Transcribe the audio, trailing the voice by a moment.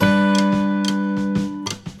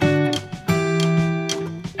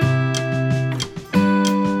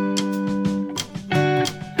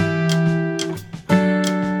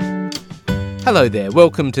Hello there,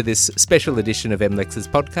 welcome to this special edition of MLEX's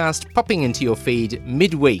podcast, popping into your feed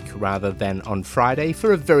midweek rather than on Friday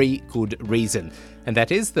for a very good reason, and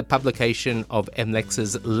that is the publication of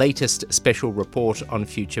MLEX's latest special report on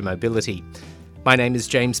future mobility. My name is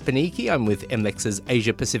James Panichi, I'm with MLEX's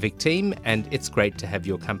Asia Pacific team, and it's great to have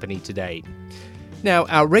your company today. Now,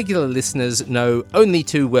 our regular listeners know only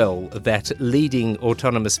too well that leading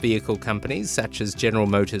autonomous vehicle companies such as General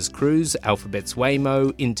Motors Cruise, Alphabet's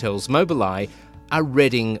Waymo, Intel's Mobileye are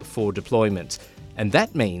readying for deployment. And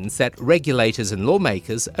that means that regulators and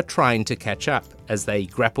lawmakers are trying to catch up as they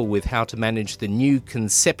grapple with how to manage the new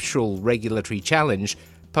conceptual regulatory challenge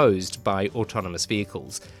posed by autonomous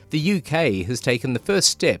vehicles. The UK has taken the first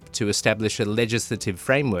step to establish a legislative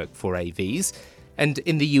framework for AVs. And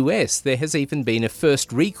in the US, there has even been a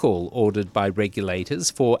first recall ordered by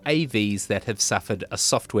regulators for AVs that have suffered a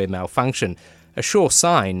software malfunction, a sure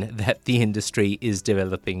sign that the industry is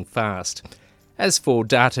developing fast. As for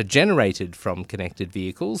data generated from connected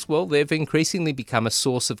vehicles, well, they've increasingly become a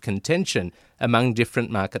source of contention among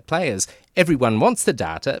different market players. Everyone wants the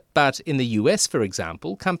data, but in the US, for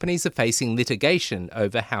example, companies are facing litigation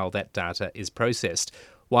over how that data is processed,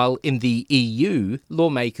 while in the EU,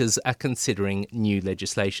 lawmakers are considering new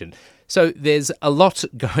legislation. So there's a lot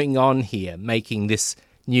going on here, making this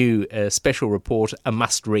new special report a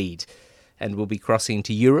must-read. And we'll be crossing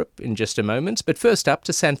to Europe in just a moment. But first up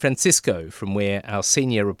to San Francisco, from where our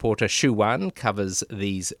senior reporter Shu Wan covers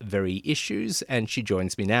these very issues, and she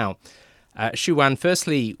joins me now. Shu Wan,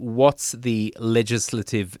 firstly, what's the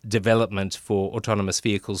legislative development for autonomous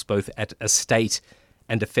vehicles both at a state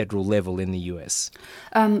and a federal level in the US?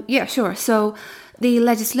 Yeah, sure. So the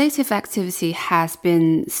legislative activity has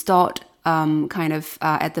been stalled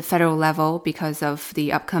at the federal level because of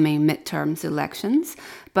the upcoming midterms elections.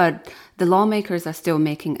 But the lawmakers are still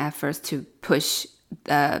making efforts to push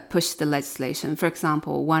the legislation. For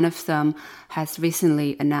example, one of them has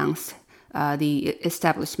recently announced the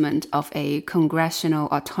establishment of a Congressional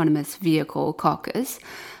Autonomous Vehicle Caucus,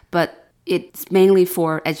 but it's mainly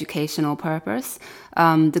for educational purpose.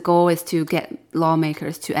 The goal is to get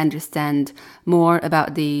lawmakers to understand more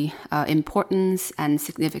about the importance and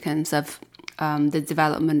significance of the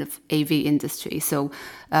development of AV industry. So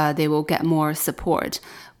they will get more support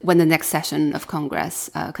when the next session of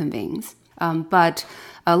Congress convenes. But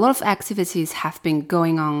a lot of activities have been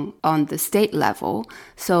going on the state level.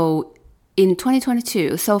 So in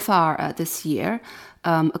 2022, so far this year,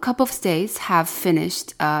 a couple of states have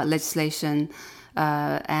finished legislation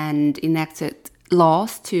and enacted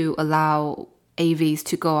laws to allow AVs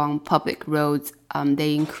to go on public roads.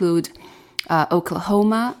 They include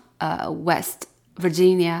Oklahoma, West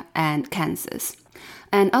Virginia, and Kansas.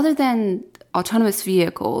 And other than autonomous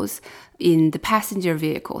vehicles, in the passenger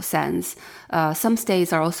vehicle sense, some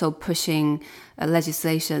states are also pushing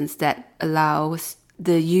legislations that allows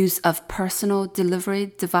the use of personal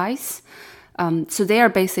delivery device. So they are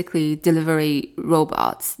basically delivery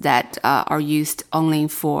robots that are used only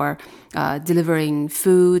for delivering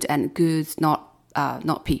food and goods,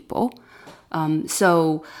 not people.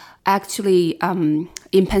 So actually,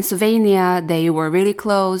 in Pennsylvania, they were really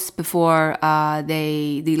close before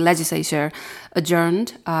the legislature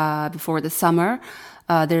adjourned before the summer.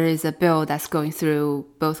 There is a bill that's going through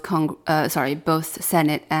both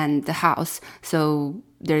Senate and the House. So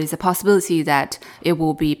there is a possibility that it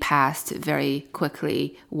will be passed very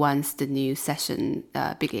quickly once the new session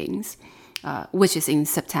begins, which is in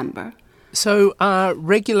September. So are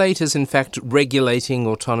regulators, in fact, regulating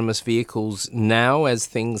autonomous vehicles now as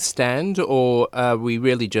things stand, or are we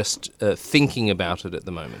really just thinking about it at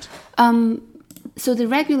the moment? So the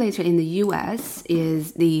regulator in the U.S.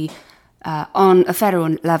 is on a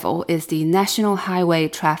federal level, is the National Highway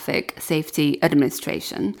Traffic Safety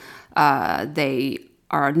Administration. They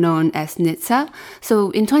are known as NHTSA.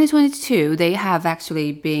 So in 2022, they have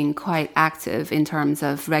actually been quite active in terms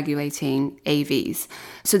of regulating AVs.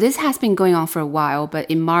 So this has been going on for a while,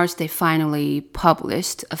 but in March, they finally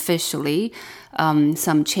published officially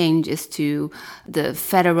some changes to the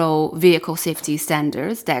federal vehicle safety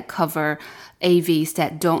standards that cover AVs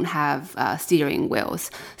that don't have steering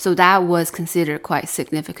wheels. So that was considered quite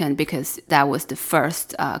significant because that was the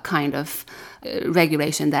first kind of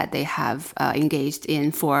regulation that they have engaged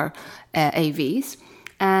in for AVs.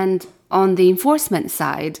 And on the enforcement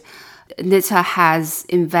side, NHTSA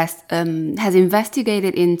has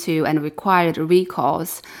investigated into and required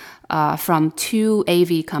recalls from two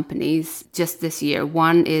AV companies just this year.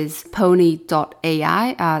 One is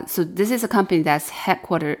Pony.ai. So this is a company that's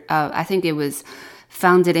headquartered, I think it was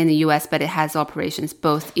founded in the US, but it has operations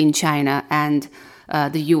both in China and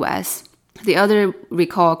the US. The other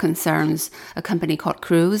recall concerns a company called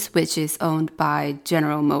Cruise, which is owned by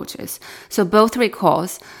General Motors. So both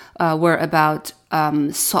recalls were about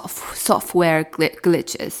software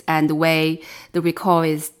glitches, and the way the recall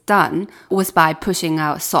is done was by pushing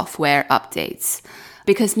out software updates.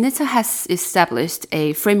 Because NHTSA has established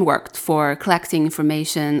a framework for collecting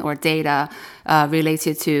information or data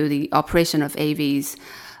related to the operation of AVs,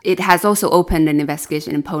 it has also opened an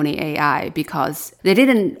investigation in Pony AI because they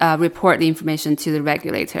didn't report the information to the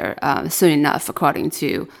regulator soon enough, according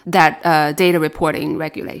to that data reporting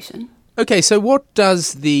regulation. Okay, so what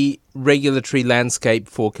does the regulatory landscape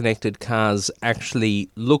for connected cars actually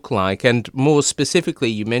look like? And more specifically,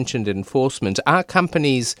 you mentioned enforcement. Are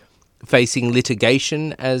companies facing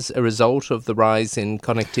litigation as a result of the rise in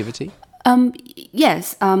connectivity?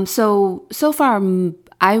 Yes. So far,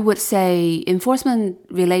 I would say enforcement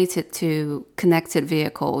related to connected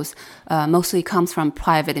vehicles mostly comes from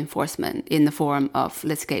private enforcement in the form of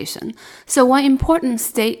litigation. So one important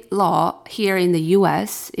state law here in the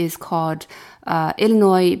U.S. is called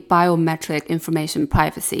Illinois Biometric Information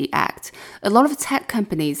Privacy Act. A lot of tech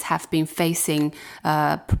companies have been facing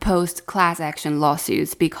proposed class action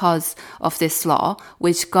lawsuits because of this law,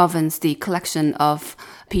 which governs the collection of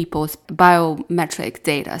people's biometric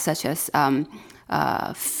data, such as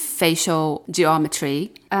facial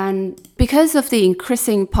geometry. And because of the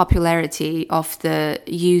increasing popularity of the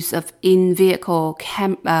use of in-vehicle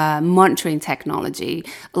monitoring technology,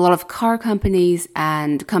 a lot of car companies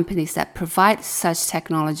and companies that provide such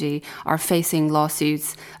technology are facing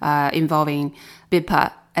lawsuits involving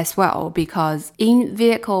BIPA as well, because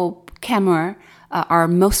in-vehicle camera are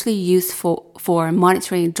mostly used for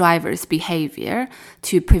monitoring drivers' behavior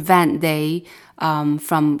to prevent they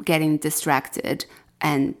from getting distracted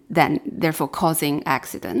and then therefore causing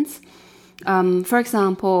accidents. For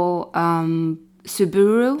example,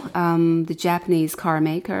 Subaru, the Japanese car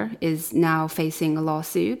maker, is now facing a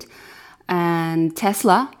lawsuit. And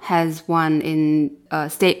Tesla has won in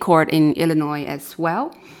state court in Illinois as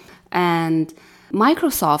well. And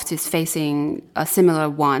Microsoft is facing a similar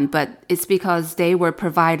one, but it's because they were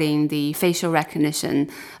providing the facial recognition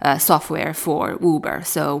software for Uber.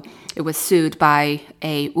 So it was sued by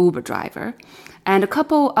a Uber driver. And a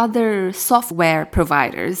couple other software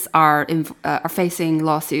providers are facing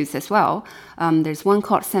lawsuits as well. There's one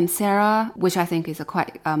called Samsara, which I think is a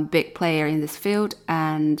quite big player in this field,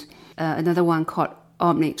 and another one called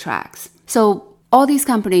Omnitrax. So all these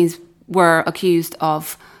companies were accused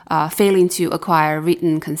of failing to acquire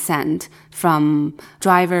written consent from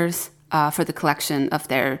drivers for the collection of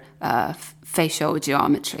their facial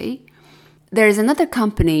geometry. There is another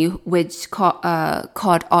company which called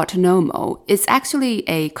Autonomo. It's actually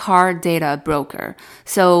a car data broker.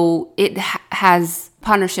 So it has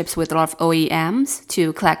partnerships with a lot of OEMs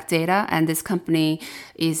to collect data, and this company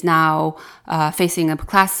is now facing a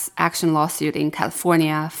class action lawsuit in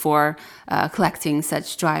California for collecting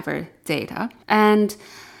such driver data. And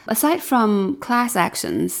aside from class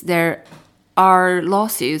actions, there are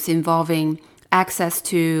lawsuits involving access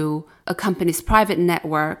to a company's private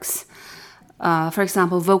networks. For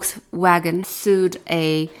example, Volkswagen sued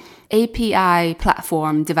a API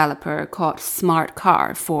platform developer called Smart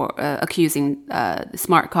Car for accusing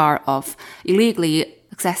Smart Car of illegally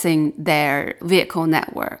accessing their vehicle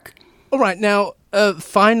network. All right, now,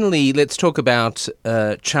 finally, let's talk about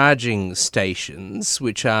charging stations,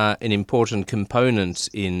 which are an important component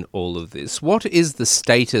in all of this. What is the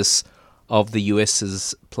status of the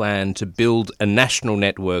US's plan to build a national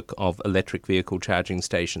network of electric vehicle charging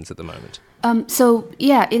stations at the moment?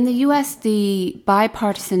 In the US, the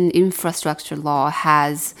bipartisan infrastructure law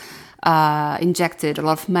has injected a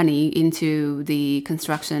lot of money into the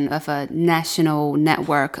construction of a national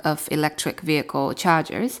network of electric vehicle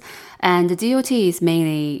chargers. And the DOT is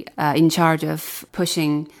mainly in charge of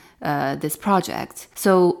pushing this project.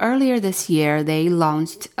 So earlier this year, they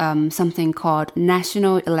launched something called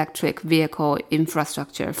National Electric Vehicle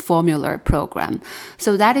Infrastructure Formula Program.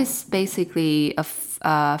 So that is basically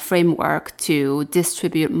a framework to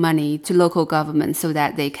distribute money to local governments so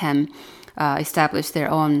that they can establish their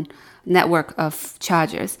own network of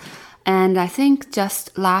chargers. And I think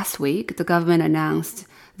just last week, the government announced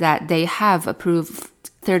that they have approved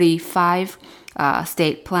 35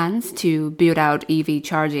 state plans to build out EV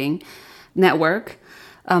charging network.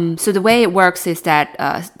 So the way it works is that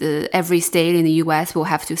every state in the U.S. will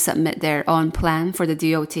have to submit their own plan for the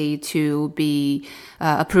DOT to be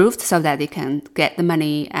approved so that they can get the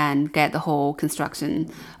money and get the whole construction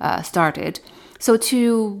started. So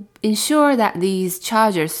to ensure that these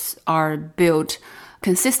chargers are built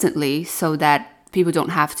consistently so that people don't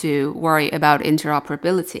have to worry about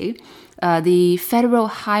interoperability. The Federal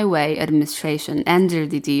Highway Administration, under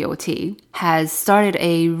the DOT, has started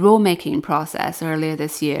a rulemaking process earlier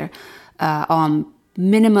this year on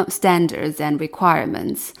minimum standards and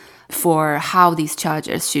requirements for how these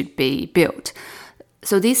chargers should be built.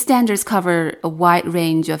 So these standards cover a wide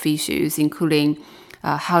range of issues, including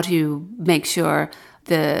how to make sure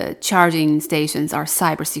the charging stations are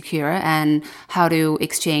cyber secure and how to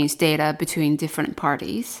exchange data between different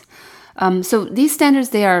parties. So these standards,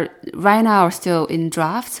 they are right now are still in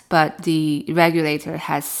draft, but the regulator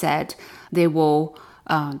has said they will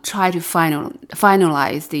try to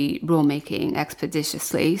finalize the rulemaking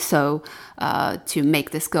expeditiously, so to make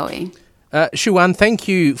this going. Shuwan, thank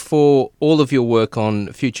you for all of your work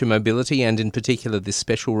on future mobility and in particular this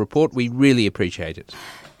special report. We really appreciate it.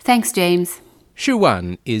 Thanks, James.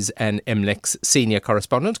 Shuwan is an MLEX senior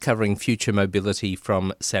correspondent covering future mobility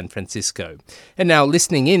from San Francisco. And now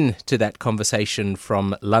listening in to that conversation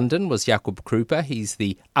from London was Jakub Krupa. He's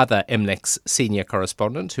the other MLEX senior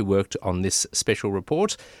correspondent who worked on this special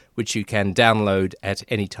report, which you can download at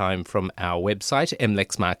any time from our website,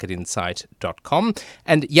 mlexmarketinsight.com.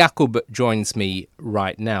 And Jakub joins me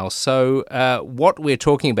right now. So what we're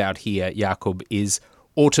talking about here, Jakub, is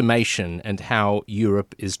automation and how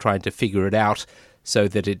Europe is trying to figure it out so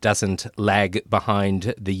that it doesn't lag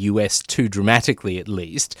behind the US too dramatically, at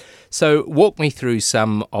least. So walk me through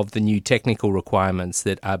some of the new technical requirements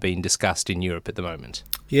that are being discussed in Europe at the moment.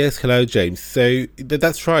 Yes, hello, James. So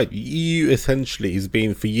that's right. The EU essentially has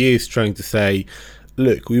been for years trying to say,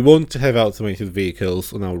 look, we want to have automated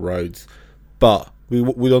vehicles on our roads, but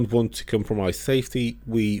we don't want to compromise safety.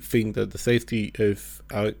 We think that the safety of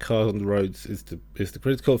our cars on the roads is the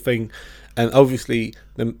critical thing. And obviously,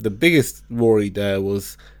 the biggest worry there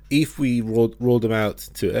was if we roll them out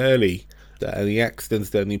too early, that any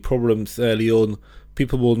accidents, that any problems early on,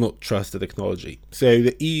 people will not trust the technology. So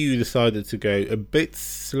the EU decided to go a bit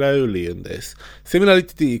slowly on this, similarly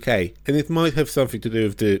to the UK, and it might have something to do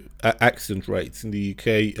with the accident rates in the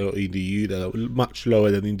UK or in the EU that are much lower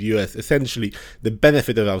than in the US. Essentially, the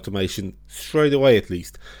benefit of automation, straight away at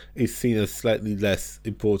least, is seen as slightly less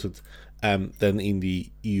important than in the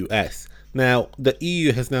US. Now, the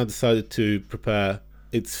EU has now decided to prepare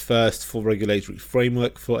its first full regulatory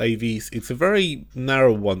framework for AVs. It's a very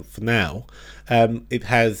narrow one for now. It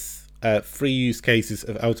has 3 use cases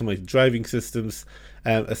of automated driving systems,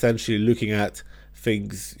 essentially looking at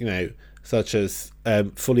things, such as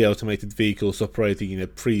fully automated vehicles operating in a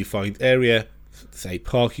predefined area, say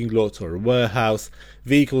parking lot or a warehouse,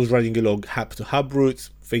 vehicles running along hub-to-hub routes.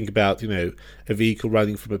 Think about, a vehicle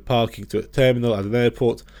running from a parking to a terminal at an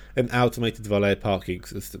airport, and automated valet parking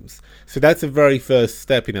systems. So that's a very first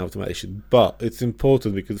step in automation, but it's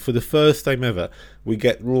important because for the first time ever, we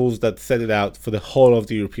get rules that set it out for the whole of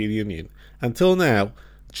the European Union. Until now,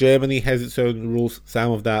 Germany has its own rules,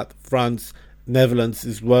 some of that, France, Netherlands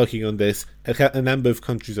is working on this. A number of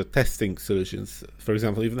countries are testing solutions. For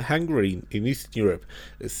example, even Hungary in Eastern Europe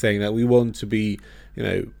is saying that we want to be,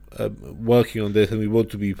 working on this and we want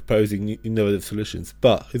to be proposing innovative solutions.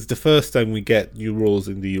 But it's the first time we get new rules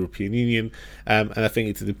in the European Union, and I think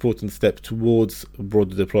it's an important step towards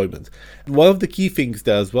broader deployment. One of the key things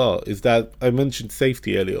there as well is that I mentioned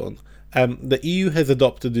safety earlier on. The EU has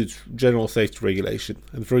adopted its general safety regulation,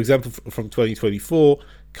 and for example, from 2024,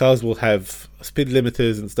 cars will have speed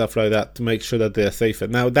limiters and stuff like that to make sure that they're safer.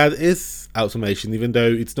 Now, that is automation, even though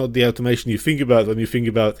it's not the automation you think about when you think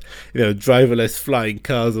about, driverless flying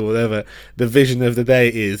cars or whatever the vision of the day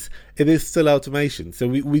is. It is still automation. So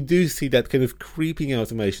we do see that kind of creeping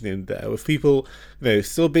automation in there, with people,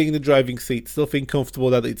 still being in the driving seat, still feeling comfortable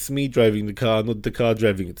that it's me driving the car, not the car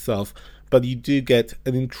driving itself. But you do get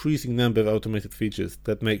an increasing number of automated features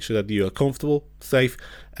that make sure that you are comfortable, safe,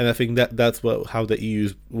 and I think that's how the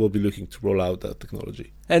EU will be looking to roll out that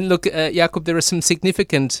technology. And look, Jakub, there are some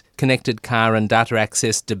significant connected car and data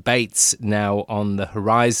access debates now on the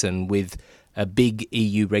horizon, with a big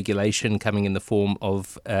EU regulation coming in the form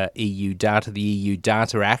of EU data, the EU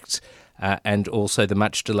Data Act, and also the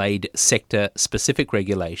much-delayed sector-specific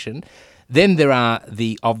regulation. Then there are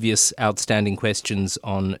the obvious outstanding questions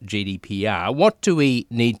on GDPR. What do we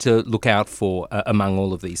need to look out for among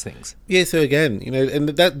all of these things? Yeah, so again,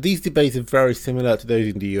 and these debates are very similar to those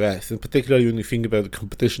in the US, and particularly when you think about the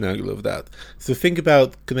competition angle of that. So think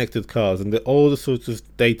about connected cars and all the sorts of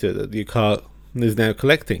data that your car is now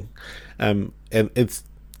collecting. And it's,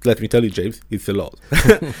 let me tell you, James, it's a lot.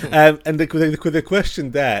 And the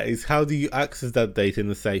question there is, how do you access that data in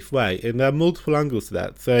a safe way? And there are multiple angles to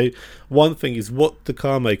that. So one thing is what the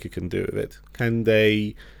car maker can do with it. Can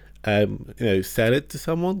they sell it to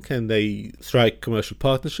someone? Can they strike commercial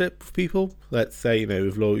partnership with people? Let's say,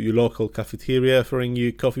 with your local cafeteria offering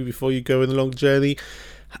you coffee before you go on a long journey.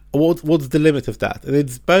 What's the limit of that? And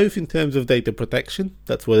it's both in terms of data protection,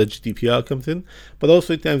 that's where the GDPR comes in, but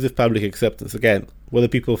also in terms of public acceptance. Again, whether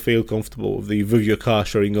people feel comfortable with your car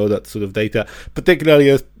sharing all that sort of data, particularly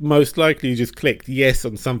as most likely you just clicked yes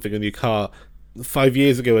on something on your car 5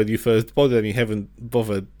 years ago when you first bought it and you haven't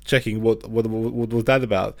bothered checking what was that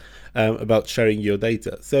about sharing your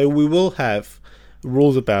data. So we will have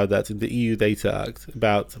rules about that in the EU Data Act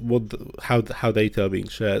about how data are being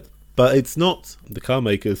shared. But it's not, the car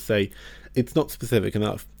makers say, it's not specific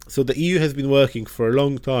enough. So the EU has been working for a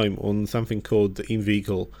long time on something called the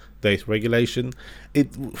in-vehicle data regulation.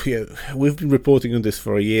 We've been reporting on this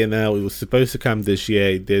for a year now. It was supposed to come this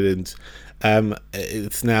year, it didn't.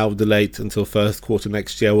 It's now delayed until first quarter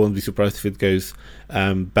next year. I won't be surprised if it goes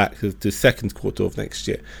back to second quarter of next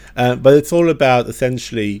year. But it's all about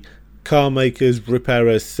essentially car makers,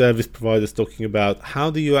 repairers, service providers talking about how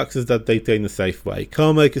do you access that data in a safe way.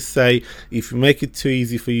 Car makers say if you make it too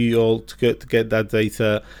easy for you all to get that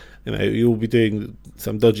data, you'll be doing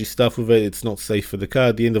some dodgy stuff with it. It's not safe for the car.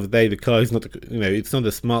 At the end of the day, the car is not, it's not a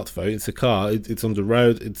smartphone. It's a car. It's on the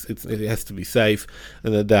road. It has to be safe,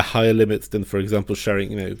 and there are higher limits than, for example,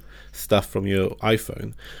 sharing stuff from your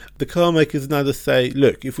iPhone. The car makers now just say,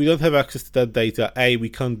 look, if we don't have access to that data, we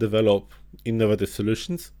can't develop innovative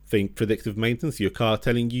solutions. Think predictive maintenance. Your car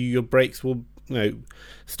telling you your brakes will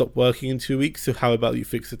stop working in 2 weeks. So how about you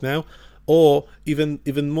fix it now? Or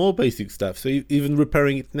even more basic stuff. So even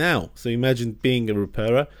repairing it now. So imagine being a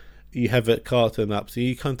repairer, you have a car turn up, so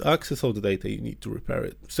you can't access all the data you need to repair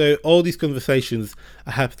it. So all these conversations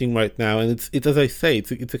are happening right now, and it's as I say,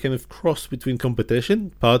 it's a kind of cross between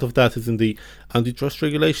competition. Part of that is in the antitrust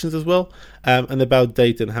regulations as well, and about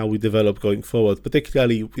data and how we develop going forward.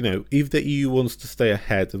 Particularly, if the EU wants to stay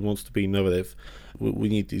ahead and wants to be innovative, we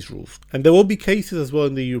need these rules. And there will be cases as well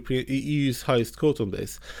in the EU's highest court on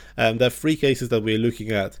this. There are 3 cases that we're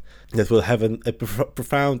looking at that will have a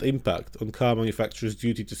profound impact on car manufacturers'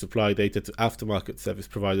 duty to supply data to aftermarket service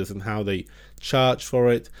providers and how they charge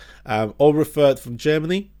for it. All referred from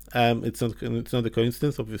Germany. It's not a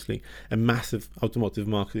coincidence, obviously, a massive automotive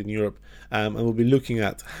market in Europe, and we'll be looking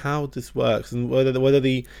at how this works and whether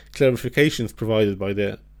the clarifications provided by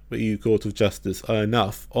the EU Court of Justice are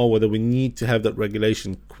enough, or whether we need to have that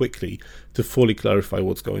regulation quickly to fully clarify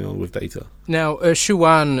what's going on with data. Now,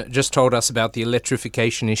 Shuwan just told us about the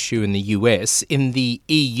electrification issue in the US. In the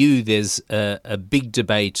EU, there's a big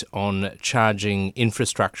debate on charging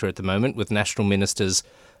infrastructure at the moment, with national ministers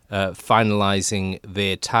finalising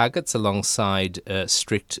their targets alongside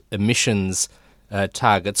strict emissions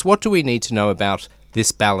targets. What do we need to know about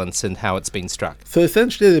this balance and how it's been struck? So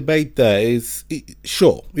essentially the debate there is,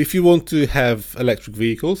 sure, if you want to have electric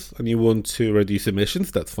vehicles and you want to reduce emissions,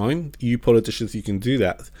 that's fine. You politicians, you can do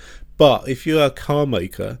that. But if you're a car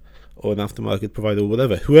maker or an aftermarket provider or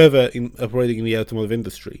whatever, whoever operating in the automotive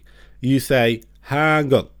industry, you say,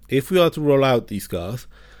 hang on, if we are to roll out these cars,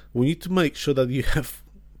 we need to make sure that you have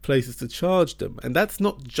places to charge them, and that's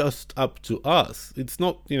not just up to us. It's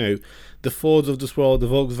not the Fords of this world, the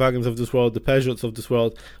Volkswagens of this world, the Peugeots of this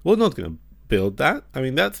world. We're not going to build that. I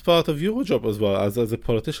mean, that's part of your job as well, as a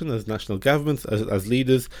politician, as national governments, as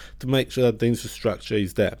leaders, to make sure that the infrastructure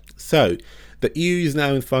is there. So the EU is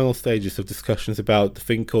now in final stages of discussions about the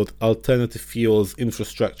thing called Alternative Fuels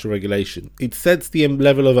Infrastructure Regulation. It sets the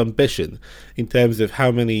level of ambition in terms of how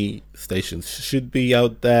many stations should be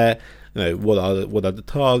out there, what are the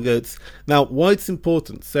targets. Now, why it's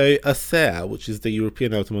important, so ACEA, which is the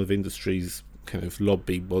European automotive industry's kind of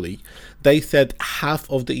lobby body, they said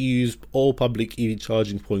half of the EU's all public EV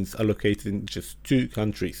charging points are located in just 2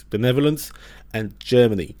 countries, the Netherlands and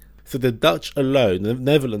Germany. So the Dutch alone, the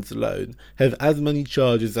Netherlands alone, have as many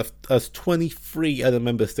chargers as 23 other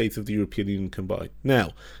member states of the European Union combined.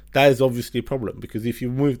 Now, that is obviously a problem, because if you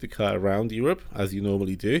move the car around Europe, as you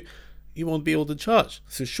normally do, you won't be able to charge.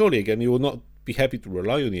 So surely, again, you will not be happy to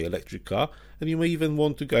rely on your electric car, and you may even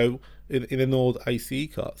want to go in an old ICE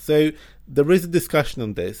car. So there is a discussion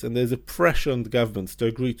on this, and there's a pressure on the governments to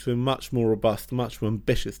agree to a much more robust, much more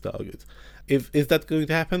ambitious target. Is that going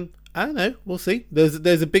to happen? I don't know. We'll see. There's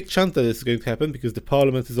a big chance that this is going to happen, because the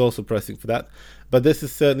Parliament is also pressing for that. But this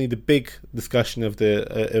is certainly the big discussion of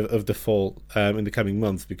the fall in the coming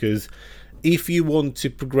months, because if you want to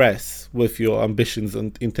progress with your ambitions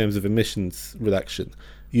in terms of emissions reduction,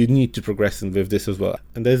 you need to progress with this as well.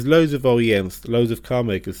 And there's loads of OEMs, loads of car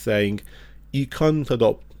makers saying you can't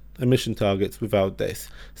adopt emission targets without this.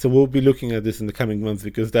 So we'll be looking at this in the coming months,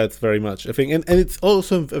 because that's very much a thing. And it's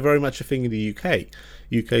also very much a thing in the UK.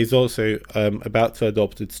 UK is also about to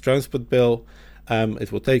adopt its transport bill.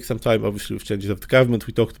 It will take some time, obviously, with changes of the government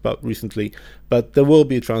we talked about recently, but there will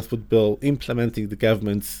be a transport bill implementing the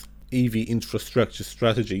government's EV infrastructure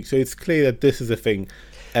strategy. So it's clear that this is a thing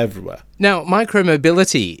everywhere. Now,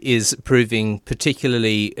 micromobility is proving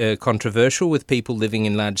particularly controversial, with people living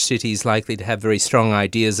in large cities likely to have very strong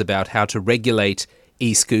ideas about how to regulate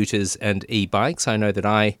e-scooters and e-bikes. I know that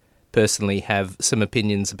I personally have some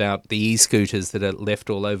opinions about the e-scooters that are left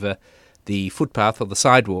all over the footpath or the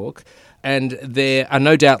sidewalk. And there are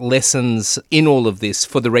no doubt lessons in all of this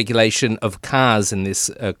for the regulation of cars in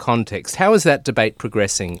this context. How is that debate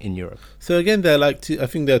progressing in Europe? So again, I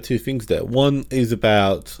think there are two things there. One is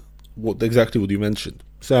about exactly what you mentioned.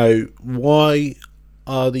 So why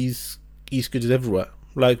are these e-scooters everywhere?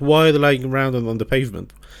 Like, why are they lying around on the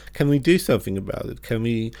pavement? Can we do something about it? Can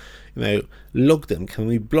we, log them? Can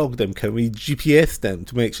we blog them? Can we GPS them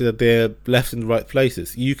to make sure that they're left in the right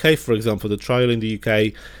places? UK, for example, the trial in the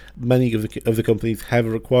UK, many of the companies have a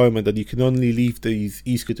requirement that you can only leave these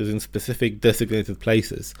e-scooters in specific designated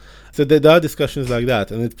places. So there are discussions like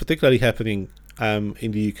that, and it's particularly happening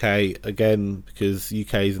in the UK, again, because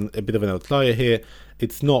UK is a bit of an outlier here.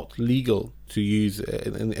 It's not legal to use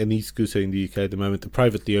an e-scooter in the UK at the moment, a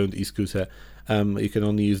privately owned e-scooter. You can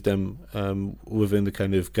only use them within the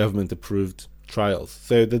kind of government-approved trials.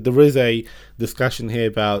 So there is a discussion here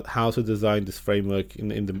about how to design this framework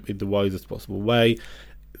in the wisest possible way.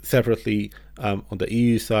 Separately, on the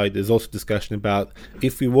EU side, there's also discussion about,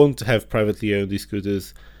 if we want to have privately owned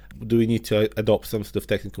e-scooters, do we need to adopt some sort of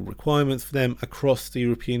technical requirements for them across the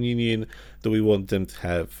European Union? Do we want them to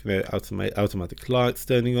have automatic lights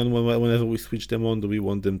turning on whenever we switch them on? Do we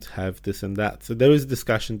want them to have this and that? So there is a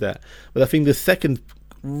discussion there. But I think the second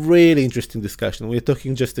really interesting discussion, we're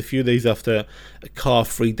talking just a few days after a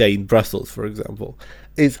car-free day in Brussels, for example,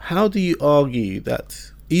 is how do you argue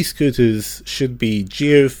that e-scooters should be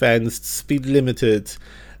geo-fenced, speed limited,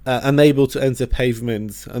 unable to enter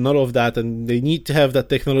pavements and all of that, and they need to have that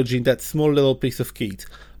technology in that small little piece of kit.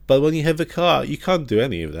 But when you have a car, you can't do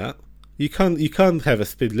any of that. You can't have a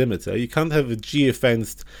speed limiter. You can't have a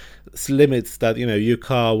geo-fenced limits that your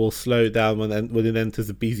car will slow down when it enters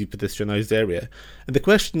a busy pedestrianised area. And the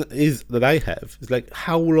question that I have is, like,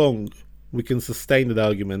 how long we can sustain that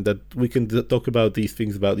argument that we can talk about these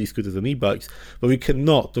things about e-scooters and e-bikes, but we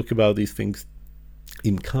cannot talk about these things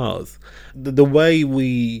in cars. The way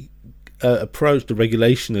we approach the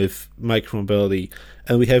regulation of micromobility,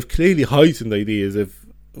 and we have clearly heightened ideas of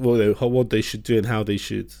what they should do and how they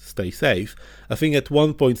should stay safe. I think at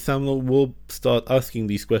one point someone will start asking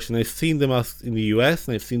these questions. I've seen them asked in the US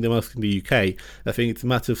and I've seen them asked in the UK. I think it's a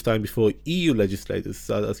matter of time before EU legislators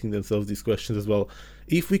start asking themselves these questions as well.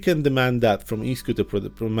 If we can demand that from e-scooter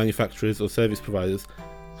manufacturers or service providers,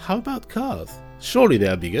 how about cars? Surely they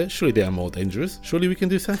are bigger, surely they are more dangerous, surely we can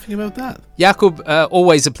do something about that. Jakub,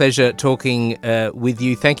 always a pleasure talking with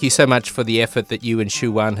you. Thank you so much for the effort that you and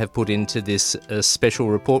Shuwan have put into this special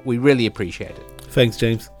report. We really appreciate it. Thanks,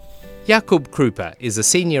 James. Jakub Krupa is a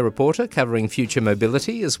senior reporter covering future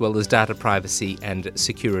mobility as well as data privacy and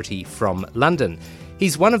security from London.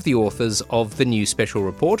 He's one of the authors of the new special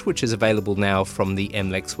report, which is available now from the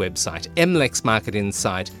MLEX website,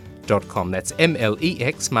 mlexmarketinsight.com. That's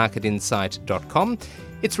mlexmarketinsight.com.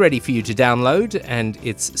 It's ready for you to download, and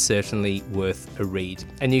it's certainly worth a read.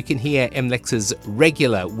 And you can hear MLEX's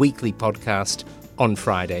regular weekly podcast on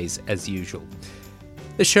Fridays as usual.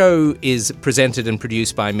 The show is presented and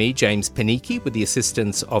produced by me, James Panicki, with the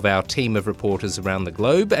assistance of our team of reporters around the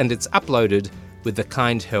globe, and it's uploaded with the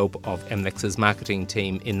kind help of MLEX's marketing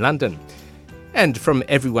team in London. And from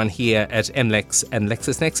everyone here at MLEX and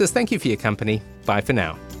LexisNexis, thank you for your company. Bye for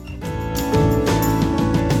now.